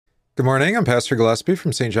Good morning. I'm Pastor Gillespie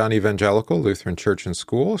from St. John Evangelical Lutheran Church and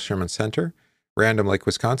School, Sherman Center, Random Lake,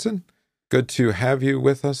 Wisconsin. Good to have you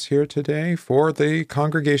with us here today for the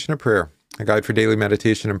Congregation of Prayer, a guide for daily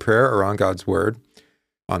meditation and prayer around God's Word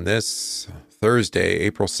on this Thursday,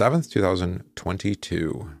 April 7th,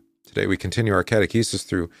 2022. Today we continue our catechesis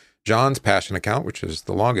through John's Passion account, which is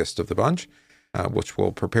the longest of the bunch, which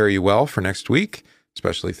will prepare you well for next week,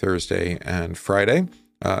 especially Thursday and Friday.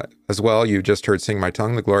 As well, you just heard Sing My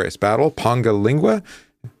Tongue, The Glorious Battle, Ponga Lingua,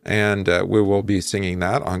 and we will be singing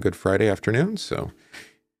that on Good Friday afternoon, so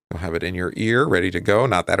you'll have it in your ear, ready to go.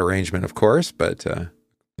 Not that arrangement, of course, but,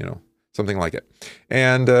 something like it.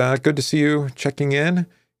 And good to see you checking in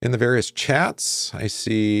the various chats. I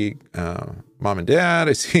see Mom and Dad,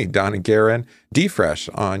 I see Don and Garen, D-Fresh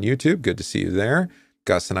on YouTube, good to see you there.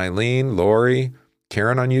 Gus and Eileen, Lori,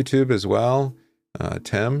 Karen on YouTube as well,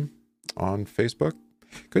 Tim on Facebook.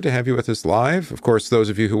 Good to have you with us live. Of course, those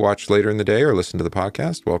of you who watch later in the day or listen to the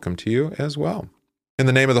podcast, welcome to you as well. In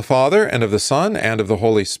the name of the Father, and of the Son, and of the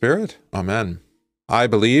Holy Spirit. Amen. I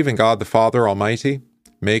believe in God the Father Almighty,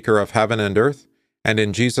 maker of heaven and earth, and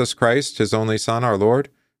in Jesus Christ, his only Son, our Lord,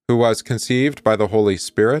 who was conceived by the Holy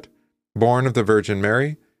Spirit, born of the Virgin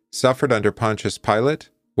Mary, suffered under Pontius Pilate,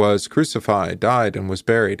 was crucified, died, and was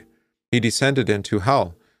buried. He descended into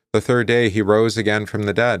hell. The third day he rose again from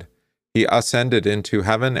the dead. He ascended into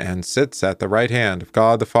heaven and sits at the right hand of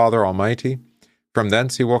God the Father Almighty. From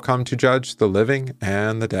thence he will come to judge the living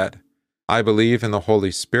and the dead. I believe in the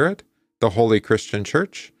Holy Spirit, the holy Christian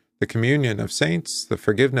Church, the communion of saints, the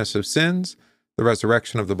forgiveness of sins, the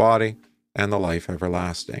resurrection of the body, and the life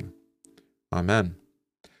everlasting. Amen.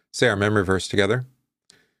 Say our memory verse together.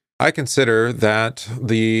 I consider that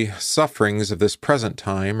the sufferings of this present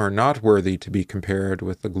time are not worthy to be compared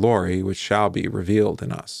with the glory which shall be revealed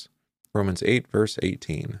in us. Romans 8, verse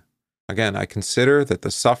 18. Again, I consider that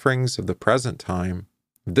the sufferings of this present time,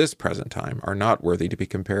 are not worthy to be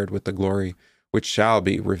compared with the glory which shall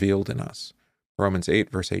be revealed in us. Romans 8,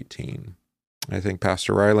 verse 18. I think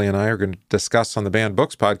Pastor Riley and I are going to discuss on the Banned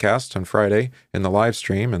Books podcast on Friday in the live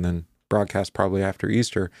stream, and then broadcast probably after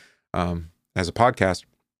Easter as a podcast,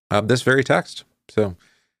 this very text. So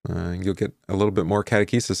you'll get a little bit more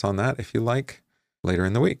catechesis on that if you like later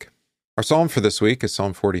in the week. Our psalm for this week is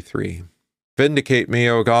Psalm 43. Vindicate me,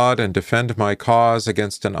 O God, and defend my cause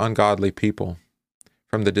against an ungodly people.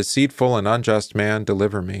 From the deceitful and unjust man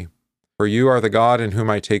deliver me. For you are the God in whom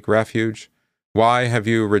I take refuge. Why have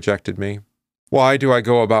you rejected me? Why do I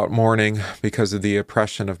go about mourning because of the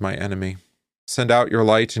oppression of my enemy? Send out your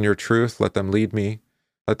light and your truth, let them lead me.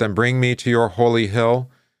 Let them bring me to your holy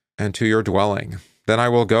hill and to your dwelling. Then I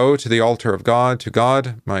will go to the altar of God, to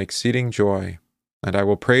God my exceeding joy. And I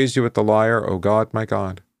will praise you with the lyre, O God, my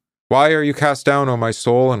God. Why are you cast down, O my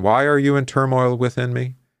soul, and why are you in turmoil within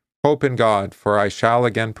me? Hope in God, for I shall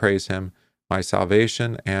again praise him, my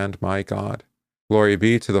salvation and my God. Glory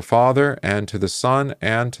be to the Father, and to the Son,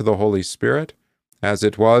 and to the Holy Spirit, as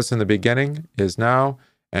it was in the beginning, is now,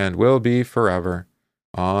 and will be forever.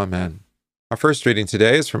 Amen. Our first reading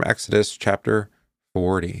today is from Exodus chapter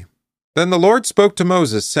 40. Then the Lord spoke to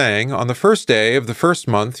Moses, saying, On the first day of the first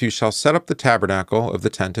month you shall set up the tabernacle of the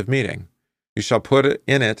tent of meeting. You shall put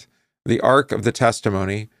in it the ark of the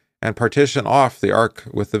testimony, and partition off the ark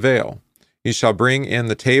with the veil. You shall bring in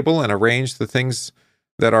the table and arrange the things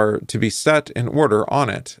that are to be set in order on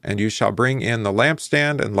it, and you shall bring in the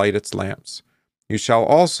lampstand and light its lamps. You shall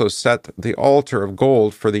also set the altar of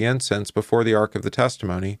gold for the incense before the ark of the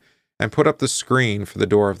testimony, and put up the screen for the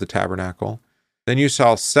door of the tabernacle. Then you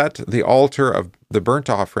shall set the altar of the burnt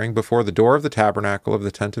offering before the door of the tabernacle of the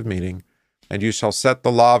tent of meeting, and you shall set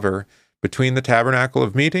the laver between the tabernacle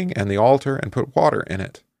of meeting and the altar, and put water in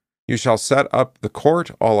it. You shall set up the court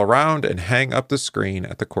all around, and hang up the screen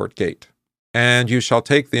at the court gate. And you shall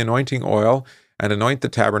take the anointing oil, and anoint the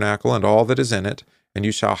tabernacle and all that is in it, and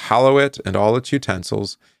you shall hallow it and all its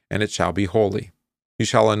utensils, and it shall be holy. You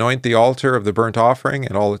shall anoint the altar of the burnt offering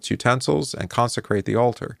and all its utensils, and consecrate the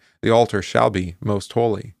altar. The altar shall be most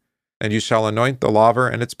holy. And you shall anoint the laver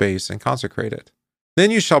and its base, and consecrate it. Then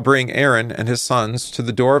you shall bring Aaron and his sons to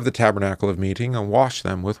the door of the tabernacle of meeting, and wash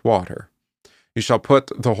them with water. You shall put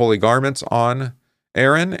the holy garments on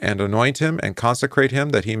Aaron, and anoint him, and consecrate him,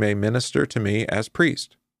 that he may minister to me as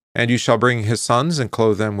priest. And you shall bring his sons, and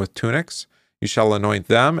clothe them with tunics. You shall anoint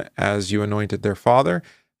them as you anointed their father,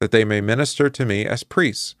 that they may minister to me as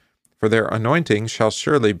priests, for their anointing shall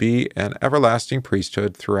surely be an everlasting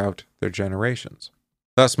priesthood throughout their generations.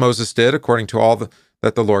 Thus Moses did according to all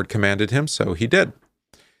that the Lord commanded him, so he did.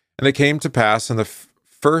 And it came to pass in the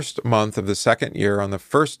first month of the second year, on the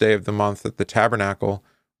first day of the month, that the tabernacle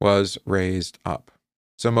was raised up.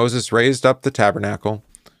 So Moses raised up the tabernacle,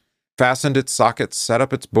 fastened its sockets, set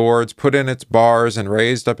up its boards, put in its bars, and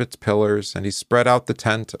raised up its pillars. And he spread out the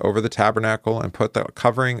tent over the tabernacle and put the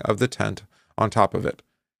covering of the tent on top of it,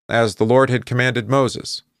 as the Lord had commanded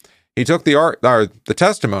Moses. He took the ark, the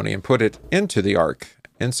testimony, and put it into the ark,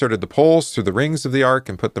 inserted the poles through the rings of the ark,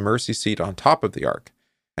 and put the mercy seat on top of the ark.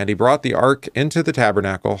 And he brought the ark into the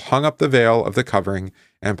tabernacle, hung up the veil of the covering,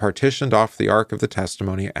 and partitioned off the ark of the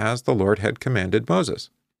testimony, as the Lord had commanded Moses.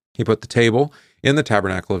 He put the table in the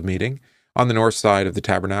tabernacle of meeting, on the north side of the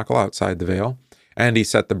tabernacle, outside the veil, and he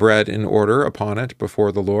set the bread in order upon it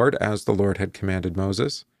before the Lord, as the Lord had commanded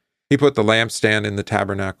Moses. He put the lampstand in the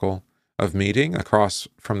tabernacle of meeting, across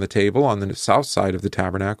from the table on the south side of the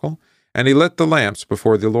tabernacle, and he lit the lamps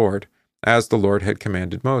before the Lord, as the Lord had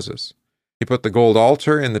commanded Moses. He put the gold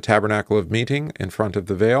altar in the tabernacle of meeting in front of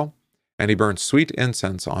the veil, and he burned sweet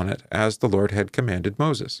incense on it, as the Lord had commanded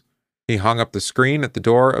Moses. He hung up the screen at the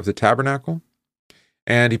door of the tabernacle,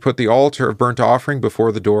 and he put the altar of burnt offering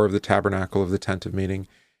before the door of the tabernacle of the tent of meeting,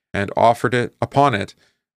 and offered it upon it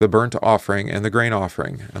the burnt offering and the grain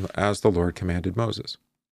offering, as the Lord commanded Moses.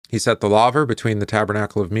 He set the laver between the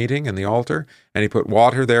tabernacle of meeting and the altar, and he put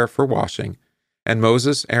water there for washing. And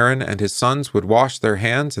Moses, Aaron, and his sons would wash their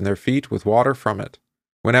hands and their feet with water from it,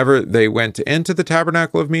 whenever they went into the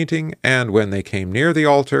tabernacle of meeting, and when they came near the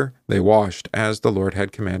altar, they washed, as the Lord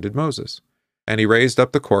had commanded Moses. And he raised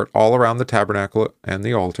up the court all around the tabernacle and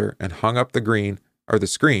the altar, and hung up the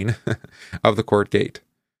screen of the court gate.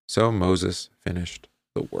 So Moses finished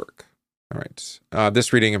the work. All right.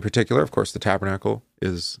 This reading in particular, of course, the tabernacle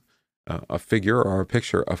is a figure or a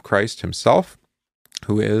picture of Christ himself,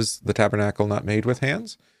 who is the tabernacle not made with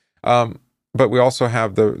hands. But we also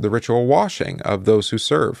have the ritual washing of those who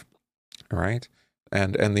serve, all right,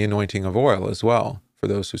 and the anointing of oil as well for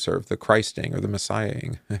those who serve, the Christing or the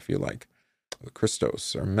Messiahing, if you like, the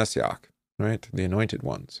Christos or Messiah, right, the anointed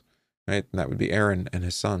ones, right, and that would be Aaron and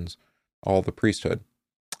his sons, all the priesthood.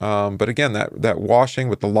 But again, that washing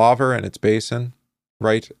with the laver and its basin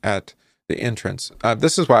right at the entrance.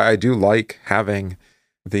 This is why I do like having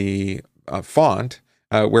the font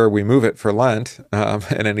where we move it for Lent,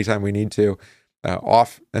 and anytime we need to,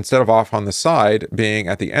 instead of off on the side, being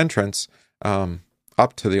at the entrance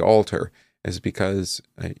up to the altar, is because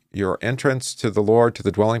your entrance to the Lord, to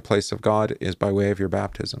the dwelling place of God, is by way of your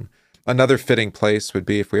baptism. Another fitting place would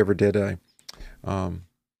be if we ever did some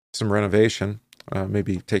renovation,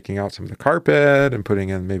 maybe taking out some of the carpet and putting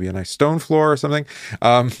in maybe a nice stone floor or something,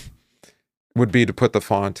 would be to put the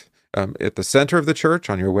font at the center of the church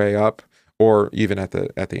on your way up, or even at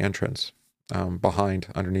the entrance,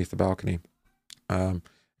 underneath the balcony, and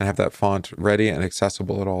have that font ready and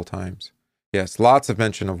accessible at all times. Yes, lots of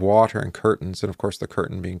mention of water and curtains, and of course the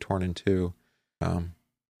curtain being torn in two.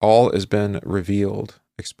 All has been revealed,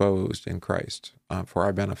 exposed in Christ for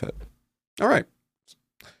our benefit. All right.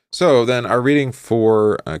 So then our reading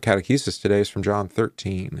for catechesis today is from John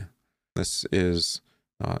 13. This is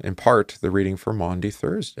in part the reading for Maundy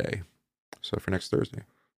Thursday, so for next Thursday.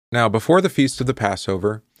 Now, before the feast of the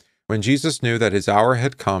Passover, when Jesus knew that his hour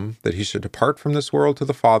had come, that he should depart from this world to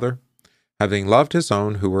the Father, having loved his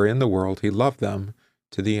own who were in the world, he loved them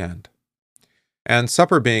to the end. And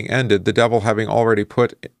supper being ended, the devil having already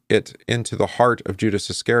put it into the heart of Judas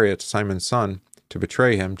Iscariot, Simon's son, to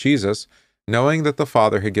betray him, Jesus, knowing that the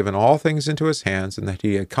Father had given all things into his hands, and that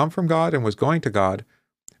he had come from God and was going to God,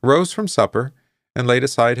 rose from supper, and laid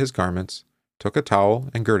aside his garments, took a towel,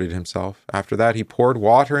 and girded himself. After that he poured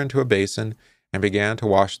water into a basin, and began to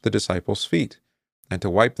wash the disciples' feet, and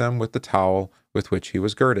to wipe them with the towel with which he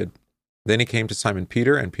was girded. Then he came to Simon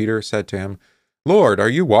Peter, and Peter said to him, Lord, are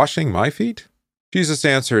you washing my feet? Jesus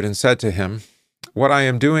answered and said to him, What I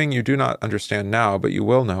am doing you do not understand now, but you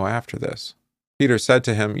will know after this. Peter said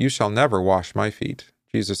to him, You shall never wash my feet.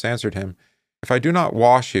 Jesus answered him, If I do not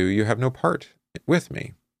wash you, you have no part with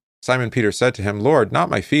me. Simon Peter said to him, Lord, not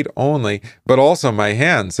my feet only, but also my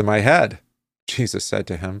hands and my head. Jesus said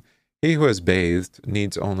to him, He who has bathed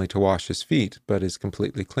needs only to wash his feet, but is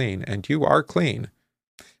completely clean, and you are clean,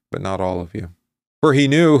 but not all of you. For he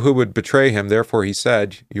knew who would betray him, therefore he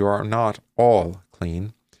said, You are not all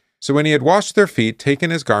clean. So when he had washed their feet,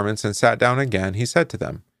 taken his garments, and sat down again, he said to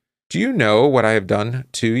them, Do you know what I have done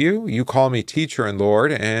to you? You call me teacher and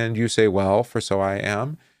Lord, and you say, Well, for so I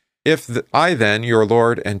am. If I then, your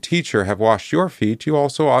Lord and teacher, have washed your feet, you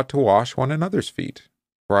also ought to wash one another's feet.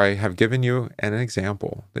 For I have given you an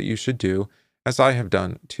example, that you should do as I have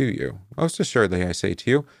done to you. Most assuredly I say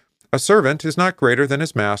to you, a servant is not greater than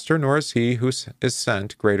his master, nor is he who is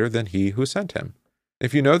sent greater than he who sent him.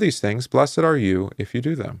 If you know these things, blessed are you if you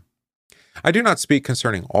do them. I do not speak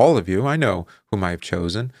concerning all of you. I know whom I have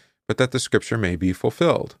chosen, but that the scripture may be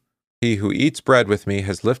fulfilled. He who eats bread with me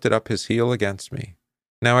has lifted up his heel against me.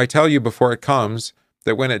 Now I tell you before it comes,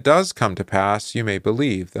 that when it does come to pass, you may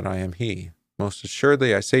believe that I am he. Most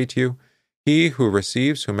assuredly I say to you, he who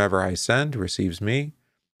receives whomever I send receives me,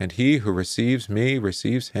 and he who receives me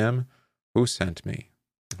receives him who sent me.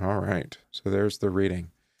 All right, so there's the reading.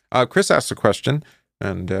 Chris asked a question,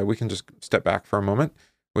 and we can just step back for a moment,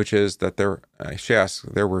 which is that she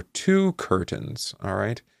asked, there were 2 curtains, all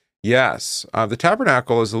right? Yes, the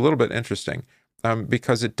tabernacle is a little bit interesting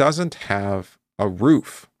because it doesn't have a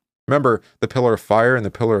roof. Remember the pillar of fire and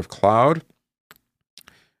the pillar of cloud?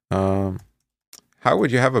 How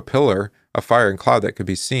would you have a pillar of fire and cloud that could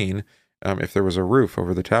be seen if there was a roof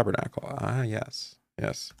over the tabernacle? Yes.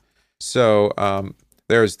 So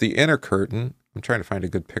there's the inner curtain. I'm trying to find a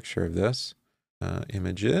good picture of this.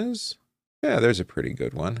 Images. Yeah, there's a pretty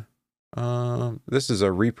good one. This is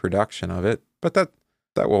a reproduction of it, but that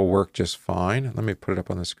will work just fine. Let me put it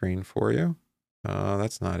up on the screen for you.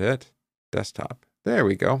 That's not it. Desktop. There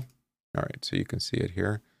we go. All right, so you can see it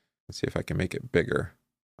here. Let's see if I can make it bigger.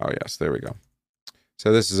 Oh, yes, there we go.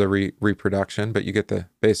 So this is a reproduction, but you get the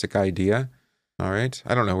basic idea. All right,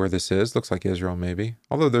 I don't know where this is. Looks like Israel, maybe.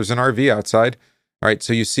 Although there's an RV outside. All right,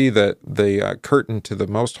 so you see the curtain to the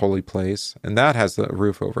most holy place, and that has the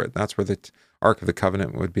roof over it. That's where the Ark of the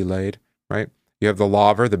Covenant would be laid, right? You have the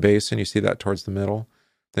laver, the basin. You see that towards the middle.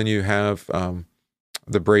 Then you have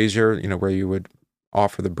the brazier, where you would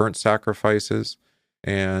offer the burnt sacrifices.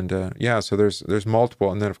 And so there's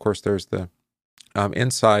multiple. And then, of course, there's the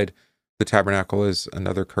inside the tabernacle is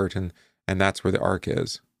another curtain, and that's where the ark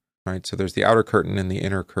is, right? So there's the outer curtain and the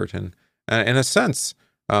inner curtain. In a sense,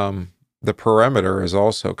 the perimeter is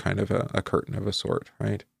also kind of a curtain of a sort,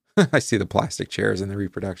 right? I see the plastic chairs in the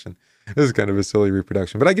reproduction. This is kind of a silly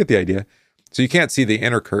reproduction, but I get the idea. So you can't see the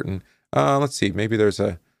inner curtain. Let's see, maybe there's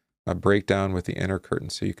a breakdown with the inner curtain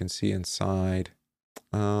so you can see inside.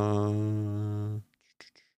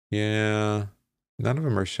 Yeah, none of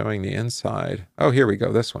them are showing the inside. Oh, here we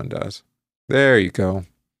go. This one does. There you go.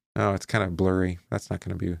 Oh, it's kind of blurry. That's not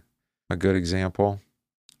going to be a good example.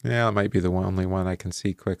 Yeah, it might be the only one I can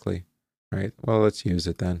see quickly. Right. Well, let's use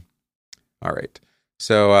it then. All right.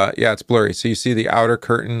 So, it's blurry. So you see the outer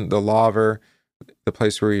curtain, the laver, the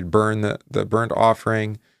place where you'd burn the burnt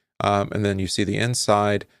offering, and then you see the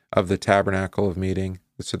inside of the tabernacle of meeting.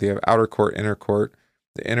 So you have outer court, inner court,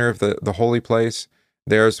 the inner of the holy place.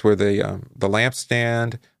 There's where the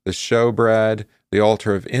lampstand, the showbread, the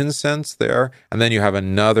altar of incense there, and then you have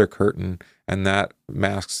another curtain, and that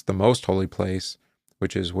masks the most holy place,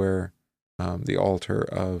 which is where the altar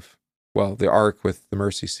of, the ark with the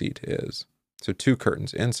mercy seat is. So 2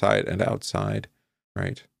 curtains, inside and outside,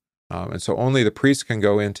 right? And so only the priest can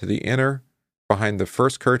go into the inner, behind the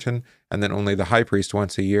first curtain, and then only the high priest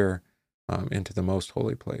once a year into the most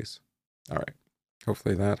holy place. All right.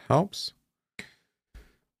 Hopefully that helps.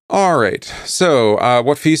 All right. So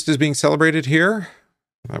what feast is being celebrated here?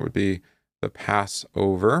 That would be the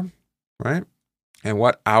Passover, right? And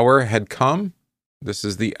what hour had come? This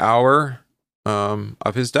is the hour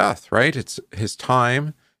of his death, right? It's his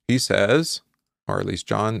time, he says, or at least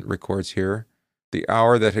John records here, the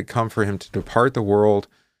hour that had come for him to depart the world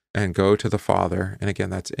and go to the Father. And again,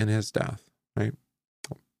 that's in his death, right?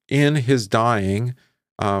 In his dying,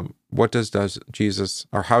 how does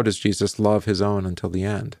Jesus love his own until the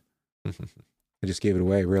end? I just gave it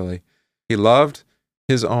away, really. He loved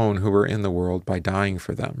his own who were in the world by dying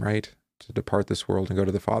for them, right? To depart this world and go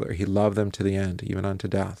to the Father. He loved them to the end, even unto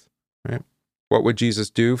death, right? What would Jesus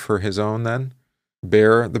do for his own then?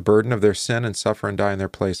 Bear the burden of their sin and suffer and die in their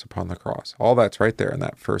place upon the cross. All that's right there in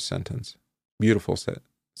that first sentence. Beautiful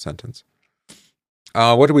sentence.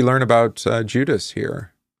 What do we learn about Judas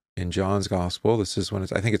here in John's gospel? This is when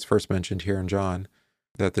I think it's first mentioned here in John,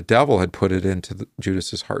 that the devil had put it into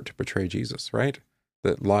Judas's heart to betray Jesus, right?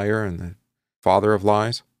 The liar and the father of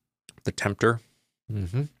lies, the tempter.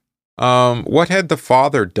 What had the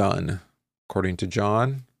Father done, according to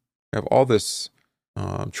John? We have all this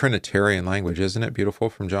Trinitarian language, isn't it beautiful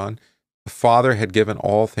from John? The Father had given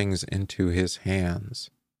all things into his hands,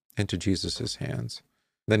 into Jesus' hands.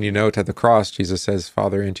 Then you note at the cross, Jesus says,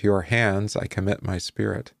 Father, into your hands I commit my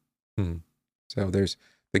spirit. So there's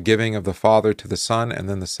the giving of the Father to the Son, and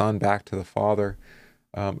then the Son back to the Father.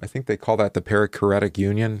 I think they call that the perichoretic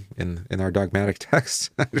union in our dogmatic texts.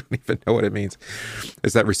 I don't even know what it means.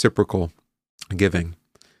 It's that reciprocal giving.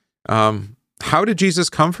 How did Jesus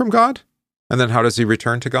come from God? And then how does he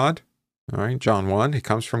return to God? All right, John 1, he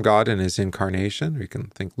comes from God in his incarnation. We can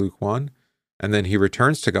think Luke 1. And then he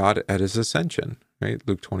returns to God at his ascension, right?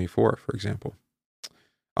 Luke 24, for example.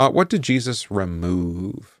 What did Jesus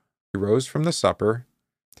remove? He rose from the supper.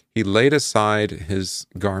 He laid aside his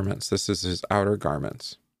garments. This is his outer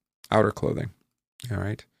garments, outer clothing. All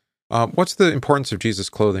right. What's the importance of Jesus'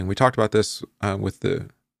 clothing? We talked about this with the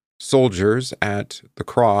soldiers at the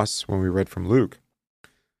cross when we read from Luke,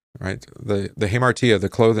 right? The hamartia, the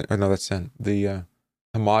clothing, or no, that's sin. The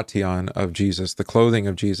hamartion of Jesus, the clothing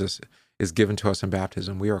of Jesus is given to us in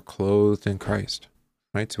baptism. We are clothed in Christ,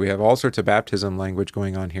 right? So we have all sorts of baptism language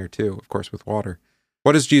going on here too, of course, with water.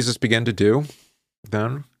 What does Jesus begin to do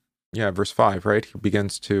then? Yeah, verse 5, right? He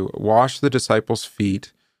begins to wash the disciples'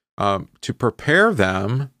 feet to prepare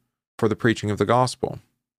them for the preaching of the gospel,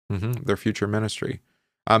 their future ministry.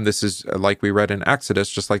 This is like we read in Exodus,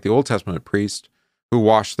 just like the Old Testament priest who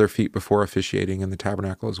washed their feet before officiating in the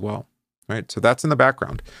tabernacle as well, right? So that's in the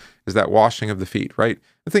background, is that washing of the feet, right?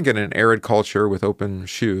 I think in an arid culture with open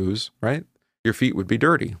shoes, right, your feet would be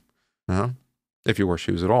dirty if you wore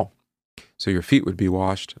shoes at all. So your feet would be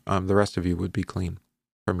washed. The rest of you would be clean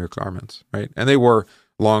from your garments, right? And they wore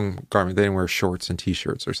long garments. They didn't wear shorts and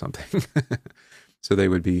T-shirts or something. So they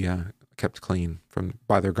would be kept clean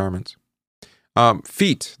by their garments.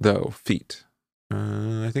 Feet, though, feet.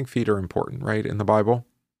 I think feet are important, right, in the Bible.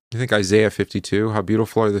 You think Isaiah 52, how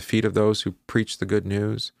beautiful are the feet of those who preach the good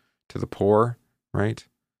news to the poor, right?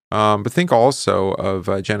 But think also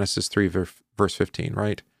of Genesis 3, verse 15,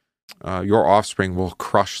 right? Your offspring will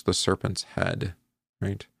crush the serpent's head,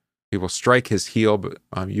 right? He will strike his heel, but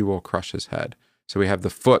you will crush his head. So we have the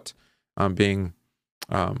foot being,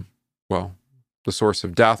 the source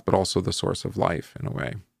of death, but also the source of life in a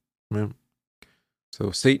way. Yeah. So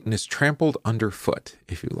Satan is trampled underfoot,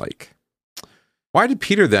 if you like. Why did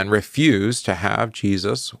Peter then refuse to have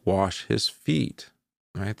Jesus wash his feet?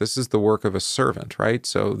 Right? This is the work of a servant, right?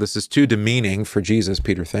 So this is too demeaning for Jesus,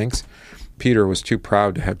 Peter thinks. Peter was too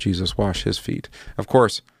proud to have Jesus wash his feet. Of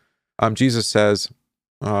course, Jesus says,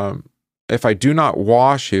 if I do not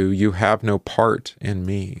wash you, you have no part in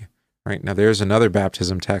me. Right? Now there's another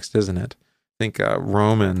baptism text, isn't it? I think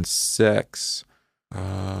Romans 6.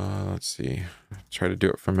 Let's see. I'll try to do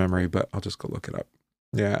it from memory, but I'll just go look it up.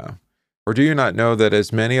 Yeah. Or do you not know that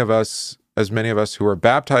as many of us who are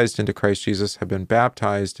baptized into Christ Jesus have been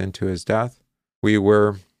baptized into his death? We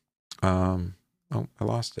were, I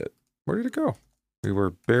lost it. Where did it go? We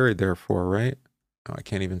were buried therefore, right? Oh, I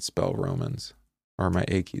can't even spell Romans, or my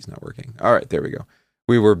A key's not working. All right, there we go.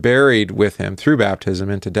 We were buried with him through baptism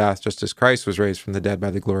into death, just as Christ was raised from the dead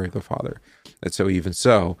by the glory of the Father. And so even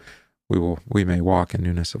so, we may walk in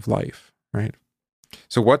newness of life, right?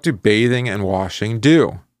 So what do bathing and washing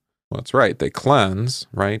do? Well, that's right. They cleanse,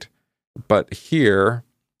 right? But here,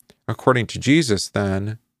 according to Jesus,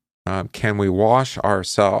 then, can we wash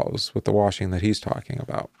ourselves with the washing that he's talking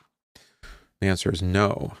about? The answer is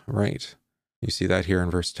no, right? You see that here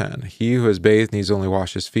in verse 10. He who has bathed needs only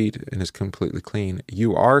wash his feet and is completely clean.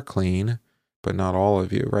 You are clean, but not all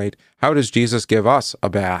of you, right? How does Jesus give us a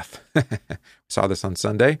bath? We saw this on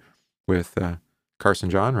Sunday with Carson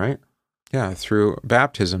John, right? Yeah, through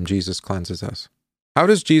baptism, Jesus cleanses us. How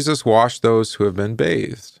does Jesus wash those who have been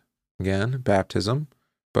bathed? Again, baptism,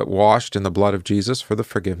 but washed in the blood of Jesus for the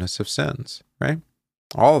forgiveness of sins, right?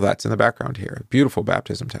 All of that's in the background here. Beautiful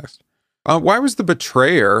baptism text. Why was the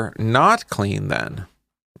betrayer not clean then?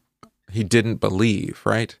 He didn't believe,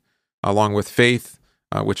 right? Along with faith,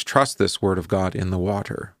 which trusts this word of God in the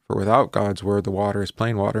water. For without God's word, the water is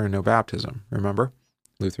plain water and no baptism. Remember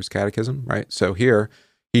Luther's catechism, right? So here,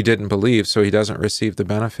 he didn't believe, so he doesn't receive the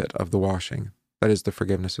benefit of the washing. That is the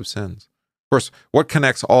forgiveness of sins. Of course, what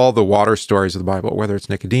connects all the water stories of the Bible, whether it's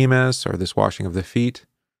Nicodemus or this washing of the feet?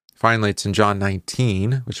 Finally, it's in John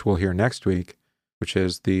 19, which we'll hear next week, which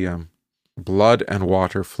is the blood and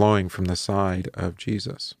water flowing from the side of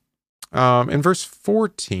Jesus. In verse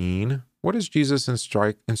 14, what is Jesus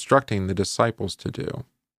instructing the disciples to do?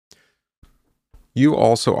 You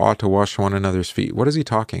also ought to wash one another's feet. What is he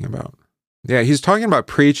talking about? Yeah, he's talking about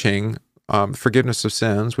preaching forgiveness of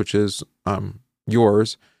sins, which is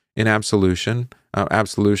yours in absolution,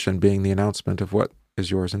 absolution being the announcement of what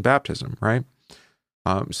is yours in baptism, right?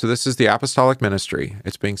 So this is the apostolic ministry.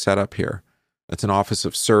 It's being set up here. It's an office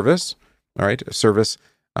of service, all right? A service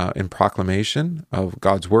in proclamation of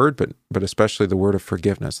God's word, but especially the word of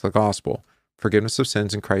forgiveness, the gospel, forgiveness of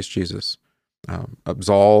sins in Christ Jesus,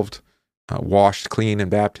 absolved, washed clean in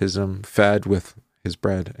baptism, fed with his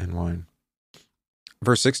bread and wine.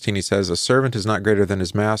 Verse 16, he says, a servant is not greater than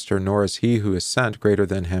his master, nor is he who is sent greater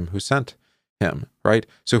than him who sent him, right?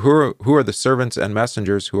 So who are the servants and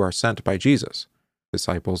messengers who are sent by Jesus?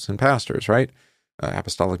 Disciples and pastors, right?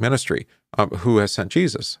 apostolic ministry, who has sent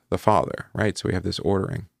Jesus, the Father, right? So we have this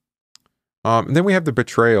ordering. And then we have the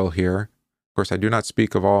betrayal here. Of course, I do not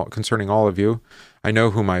speak concerning all of you. I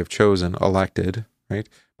know whom I have chosen, elected, right?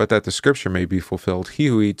 But that the scripture may be fulfilled. He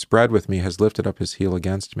who eats bread with me has lifted up his heel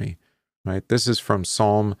against me, right? This is from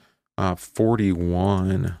Psalm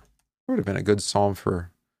 41. It would have been a good psalm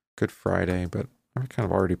for Good Friday, but I kind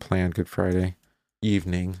of already planned Good Friday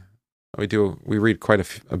evening. We read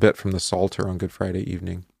quite a bit from the Psalter on Good Friday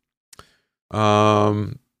evening.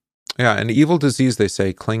 An evil disease, they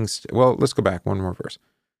say, clings. Well, let's go back one more verse.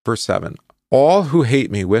 Verse 7. All who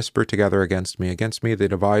hate me whisper together against me. Against me they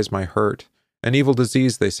devise my hurt. An evil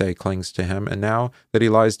disease, they say, clings to him. And now that he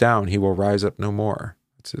lies down, he will rise up no more.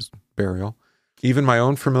 That's his burial. Even my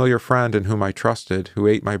own familiar friend in whom I trusted, who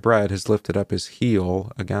ate my bread, has lifted up his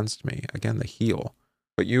heel against me. Again, the heel.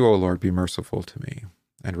 But you, O Lord, be merciful to me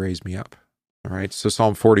and raise me up. All right. So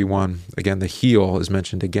Psalm 41, again, the heel is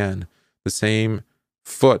mentioned again. The same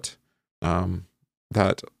foot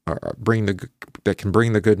that can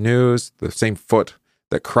bring the good news, the same foot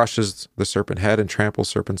that crushes the serpent head and tramples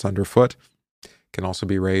serpents underfoot, can also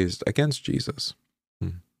be raised against Jesus.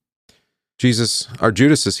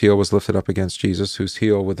 Judas's heel was lifted up against Jesus, whose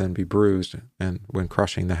heel would then be bruised and when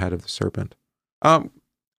crushing the head of the serpent.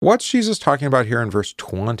 What's Jesus talking about here in verse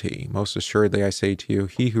 20? Most assuredly, I say to you,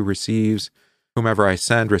 he who receives whomever I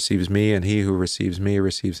send receives me, and he who receives me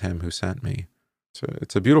receives him who sent me. So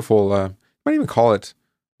it's a beautiful, you might even call it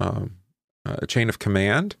a chain of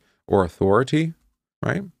command or authority,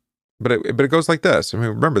 right? But it goes like this. I mean,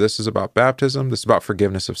 remember, this is about baptism. This is about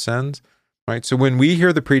forgiveness of sins, right? So when we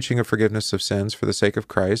hear the preaching of forgiveness of sins for the sake of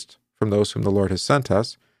Christ from those whom the Lord has sent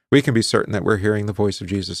us, we can be certain that we're hearing the voice of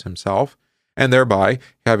Jesus himself. And thereby,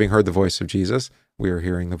 having heard the voice of Jesus, we are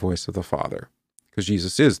hearing the voice of the Father. Because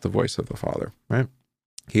Jesus is the voice of the Father, right?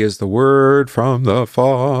 He is the Word from the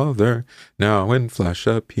Father, now in flesh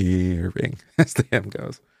appearing, as the hymn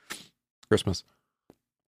goes. Christmas.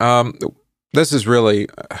 This is really,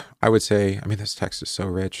 I would say, this text is so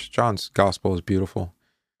rich. John's gospel is beautiful.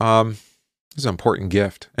 This is an important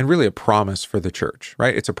gift and really a promise for the church,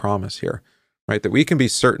 right? It's a promise here, right? That we can be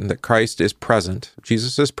certain that Christ is present,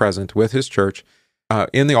 Jesus is present with his church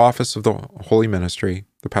in the office of the holy ministry,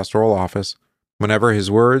 the pastoral office, whenever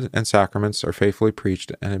his word and sacraments are faithfully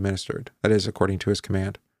preached and administered. That is according to his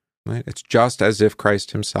command. Right? It's just as if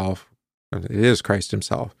Christ himself, it is Christ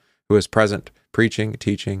himself, who is present, preaching,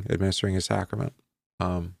 teaching, administering his sacrament.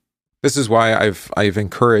 This is why I've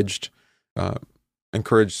encouraged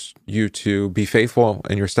you to be faithful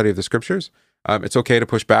in your study of the scriptures. It's okay to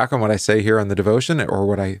push back on what I say here on the devotion or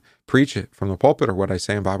what I preach from the pulpit or what I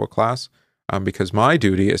say in Bible class, because my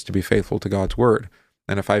duty is to be faithful to God's word.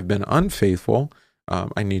 And if I've been unfaithful,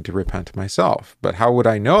 I need to repent myself. But how would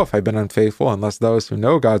I know if I've been unfaithful unless those who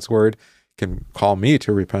know God's word can call me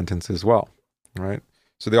to repentance as well, right?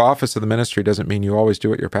 So the office of the ministry doesn't mean you always do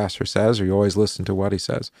what your pastor says or you always listen to what he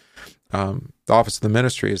says. The office of the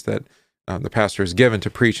ministry is that the pastor is given to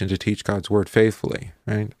preach and to teach God's word faithfully,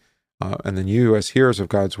 right? And then you, as hearers of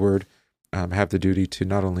God's word, have the duty to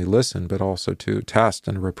not only listen, but also to test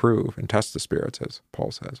and reprove and test the spirits, as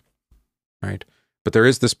Paul says, right? But there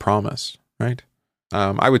is this promise, right?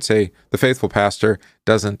 I would say the faithful pastor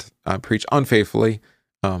doesn't preach unfaithfully,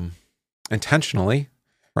 intentionally,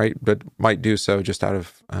 right? But might do so just out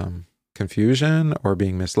of confusion or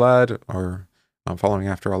being misled or following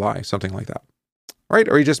after a lie, something like that, right?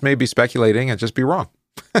 Or he just may be speculating and just be wrong.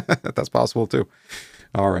 That's possible too.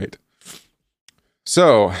 All right.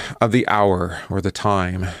 So the hour or the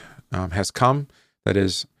time has come. That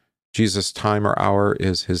is, Jesus' time or hour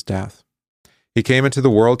is his death. He came into the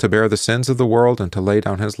world to bear the sins of the world and to lay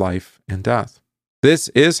down his life in death. This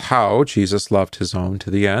is how Jesus loved his own to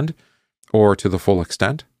the end, or to the full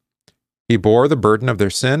extent. He bore the burden of their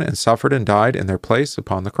sin and suffered and died in their place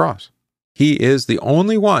upon the cross. He is the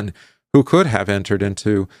only one who could have entered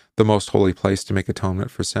into the most holy place to make atonement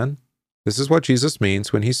for sin. This is what Jesus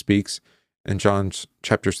means when he speaks in John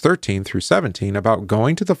chapters 13 through 17 about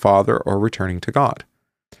going to the Father or returning to God.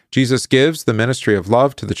 Jesus gives the ministry of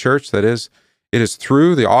love to the church. That is, it is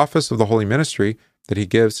through the office of the holy ministry that he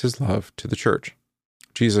gives his love to the church.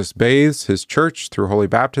 Jesus bathes his church through holy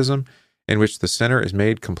baptism, in which the sinner is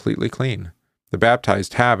made completely clean. The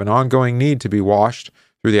baptized have an ongoing need to be washed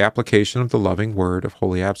through the application of the loving word of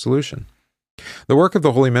holy absolution. The work of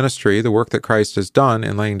the holy ministry, the work that Christ has done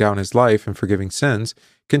in laying down his life and forgiving sins,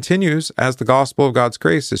 continues as the gospel of God's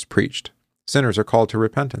grace is preached. Sinners are called to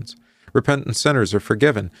repentance. Repentant sinners are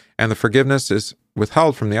forgiven, and the forgiveness is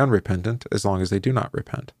withheld from the unrepentant as long as they do not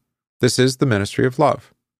repent. This is the ministry of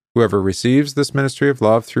love. Whoever receives this ministry of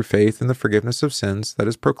love through faith in the forgiveness of sins that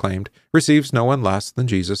is proclaimed receives no one less than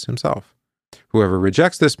Jesus himself. Whoever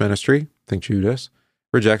rejects this ministry, think Judas,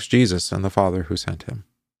 rejects Jesus and the Father who sent him.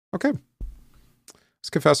 Okay, let's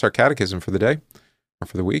confess our catechism for the day, or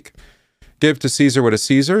for the week. Give to Caesar what is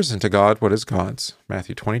Caesar's, and to God what is God's.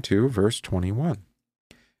 Matthew 22, verse 21.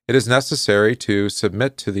 It is necessary to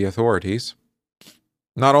submit to the authorities,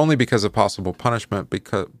 not only because of possible punishment,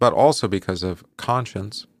 but also because of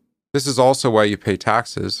conscience. This is also why you pay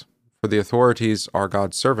taxes, for the authorities are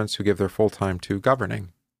God's servants who give their full time to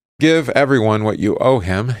governing. Give everyone what you owe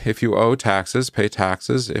him. If you owe taxes, pay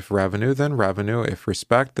taxes. If revenue, then revenue. If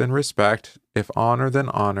respect, then respect. If honor, then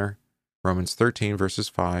honor. Romans 13, verses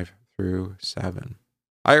 5 through 7.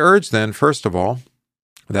 I urge then, first of all,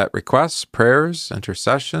 that requests, prayers,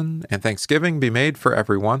 intercession, and thanksgiving be made for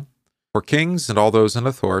everyone, for kings and all those in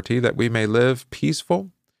authority, that we may live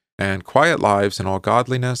peaceful and quiet lives in all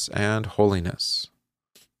godliness and holiness.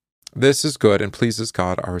 This is good and pleases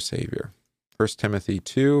God our Savior. 1 Timothy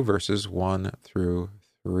 2, verses 1 through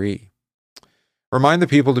 3. Remind the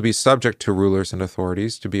people to be subject to rulers and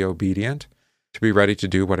authorities, to be obedient, to be ready to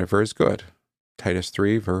do whatever is good. Titus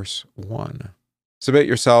 3, verse 1. Submit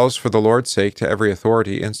yourselves for the Lord's sake to every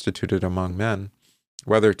authority instituted among men,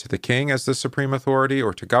 whether to the king as the supreme authority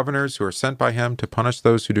or to governors who are sent by him to punish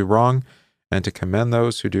those who do wrong and to commend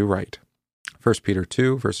those who do right. 1 Peter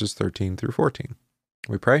 2, verses 13 through 14.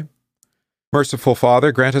 We pray. Merciful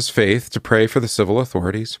Father, grant us faith to pray for the civil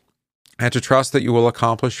authorities and to trust that you will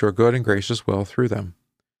accomplish your good and gracious will through them.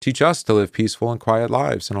 Teach us to live peaceful and quiet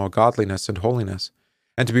lives in all godliness and holiness,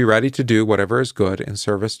 and to be ready to do whatever is good in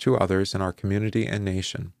service to others in our community and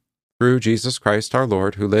nation. Through Jesus Christ our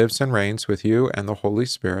Lord, who lives and reigns with you and the Holy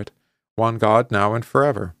Spirit, one God, now and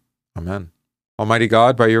forever. Amen. Almighty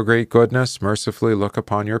God, by your great goodness, mercifully look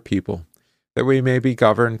upon your people, that we may be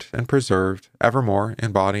governed and preserved evermore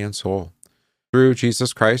in body and soul. Through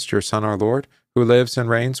Jesus Christ, your Son, our Lord, who lives and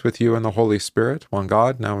reigns with you and the Holy Spirit, one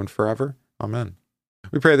God, now and forever. Amen.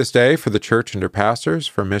 We pray this day for the church and her pastors,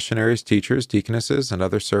 for missionaries, teachers, deaconesses, and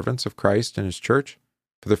other servants of Christ and his church,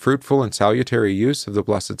 for the fruitful and salutary use of the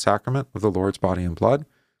blessed sacrament of the Lord's body and blood.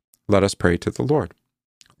 Let us pray to the Lord.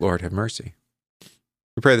 Lord, have mercy.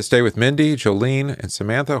 We pray this day with Mindy, Jolene, and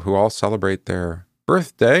Samantha, who all celebrate their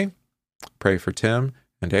birthday. Pray for Tim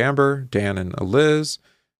and Amber, Dan and Liz,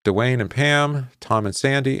 Dwayne and Pam, Tom and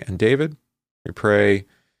Sandy, and David. We pray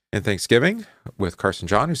in thanksgiving with Carson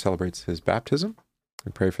John, who celebrates his baptism.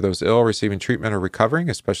 We pray for those ill, receiving treatment or recovering,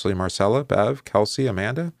 especially Marcella, Bev, Kelsey,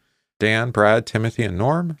 Amanda, Dan, Brad, Timothy, and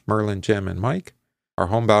Norm, Merlin, Jim, and Mike. Our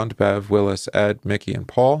homebound Bev, Willis, Ed, Mickey, and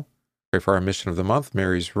Paul. Pray for our mission of the month,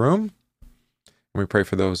 Mary's Room. And we pray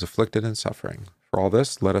for those afflicted and suffering. For all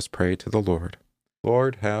this, let us pray to the Lord.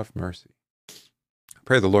 Lord, have mercy.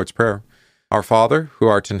 Pray the Lord's Prayer. Our Father, who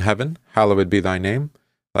art in heaven, hallowed be thy name.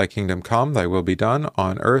 Thy kingdom come, thy will be done,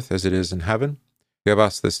 on earth as it is in heaven. Give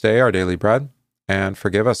us this day our daily bread, and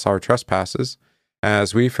forgive us our trespasses,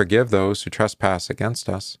 as we forgive those who trespass against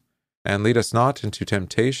us. And lead us not into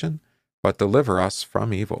temptation, but deliver us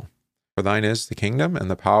from evil. For thine is the kingdom,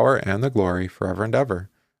 and the power, and the glory, forever and ever.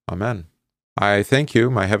 Amen. I thank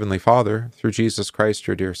you, my heavenly Father, through Jesus Christ,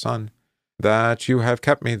 your dear Son, that you have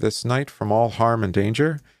kept me this night from all harm and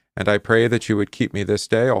danger, and I pray that you would keep me this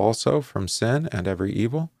day also from sin and every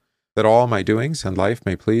evil, that all my doings and life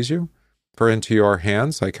may please you. For into your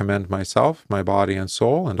hands I commend myself, my body and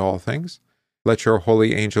soul, and all things. Let your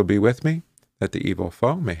holy angel be with me, that the evil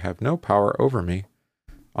foe may have no power over me.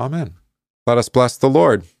 Amen. Let us bless the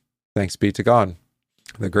Lord. Thanks be to God.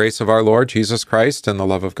 The grace of our Lord Jesus Christ, and the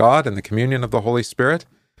love of God, and the communion of the Holy Spirit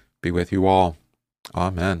be with you all.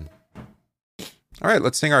 Amen. All right,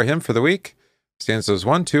 let's sing our hymn for the week. Stanzas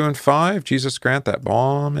 1, 2, and 5. Jesus grant that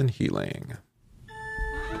balm and healing.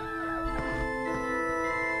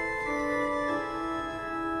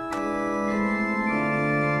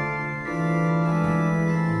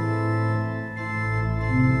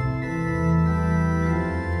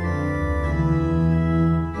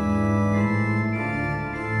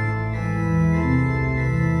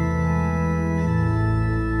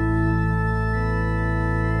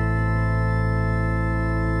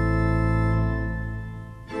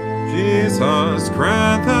 Jesus,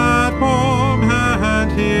 grant that balm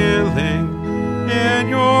and healing in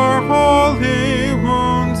your holy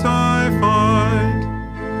wounds I find.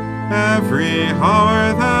 Every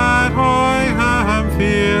hour that I am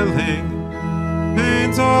feeling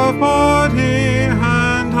pains of body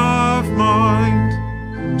and of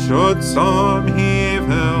mind, should some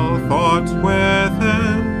evil thought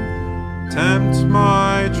within tempt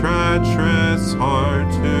my treacherous heart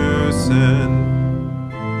to sin,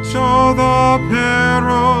 show the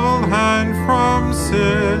peril, and from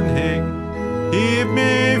sinning keep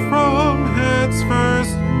me from its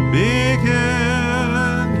first beginning.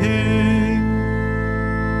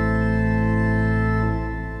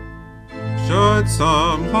 Should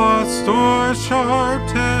some lust or sharp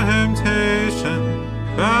temptation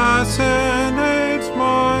fascinate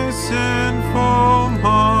my sinful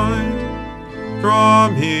mind, draw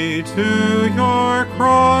me to your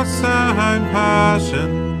cross and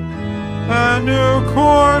passion, and new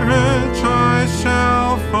courage I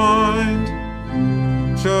shall find.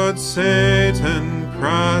 Should Satan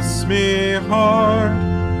press me hard,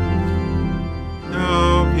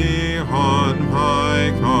 now be on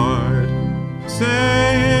my guard,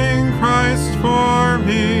 saying Christ for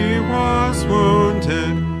me was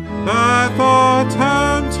wounded, that the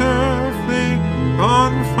tempter flee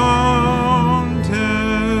confounded.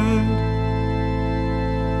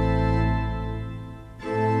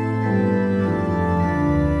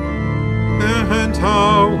 And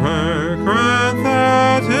Tower, grant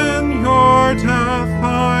that in your death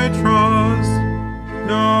I trust,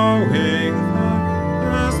 knowing that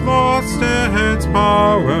has lost its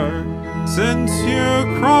power, since you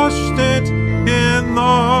crushed it in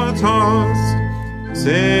the dust.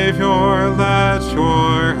 Savior, let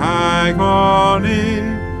your agony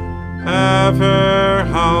ever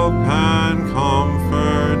help and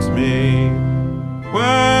comfort me.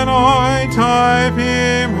 When I die,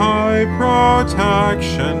 be my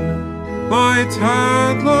protection, light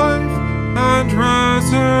and life and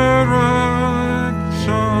resurrection.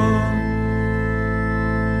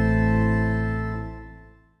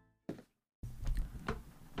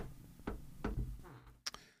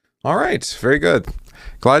 All right, very good.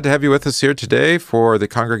 Glad to have you with us here today for the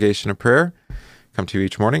Congregation of Prayer. Come to you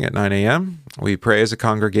each morning at 9 a.m. We pray as a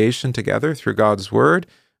congregation together through God's Word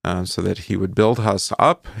so that He would build us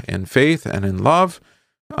up in faith and in love,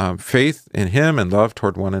 faith in Him and love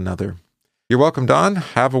toward one another. You're welcome, Don.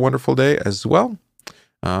 Have a wonderful day as well.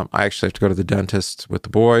 I actually have to go to the dentist with the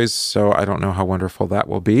boys, so I don't know how wonderful that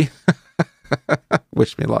will be.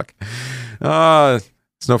 Wish me luck.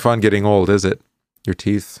 It's no fun getting old, is it? Your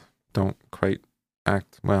teeth don't quite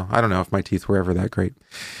act well. I don't know if my teeth were ever that great.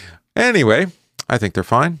 Anyway, I think they're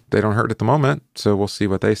fine. They don't hurt at the moment, so we'll see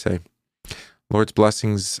what they say. Lord's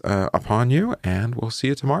blessings upon you, and we'll see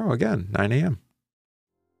you tomorrow again, 9 a.m.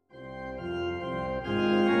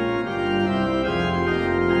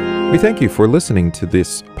 We thank you for listening to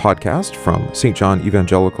this podcast from St. John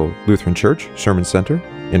Evangelical Lutheran Church, Sherman Center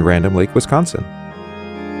in Random Lake, Wisconsin.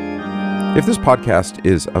 If this podcast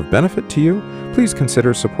is of benefit to you, please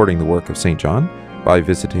consider supporting the work of St. John by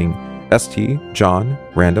visiting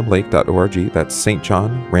stjohnrandomlake.org. That's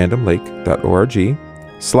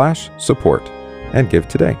stjohnrandomlake.org/support, and give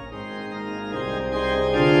today.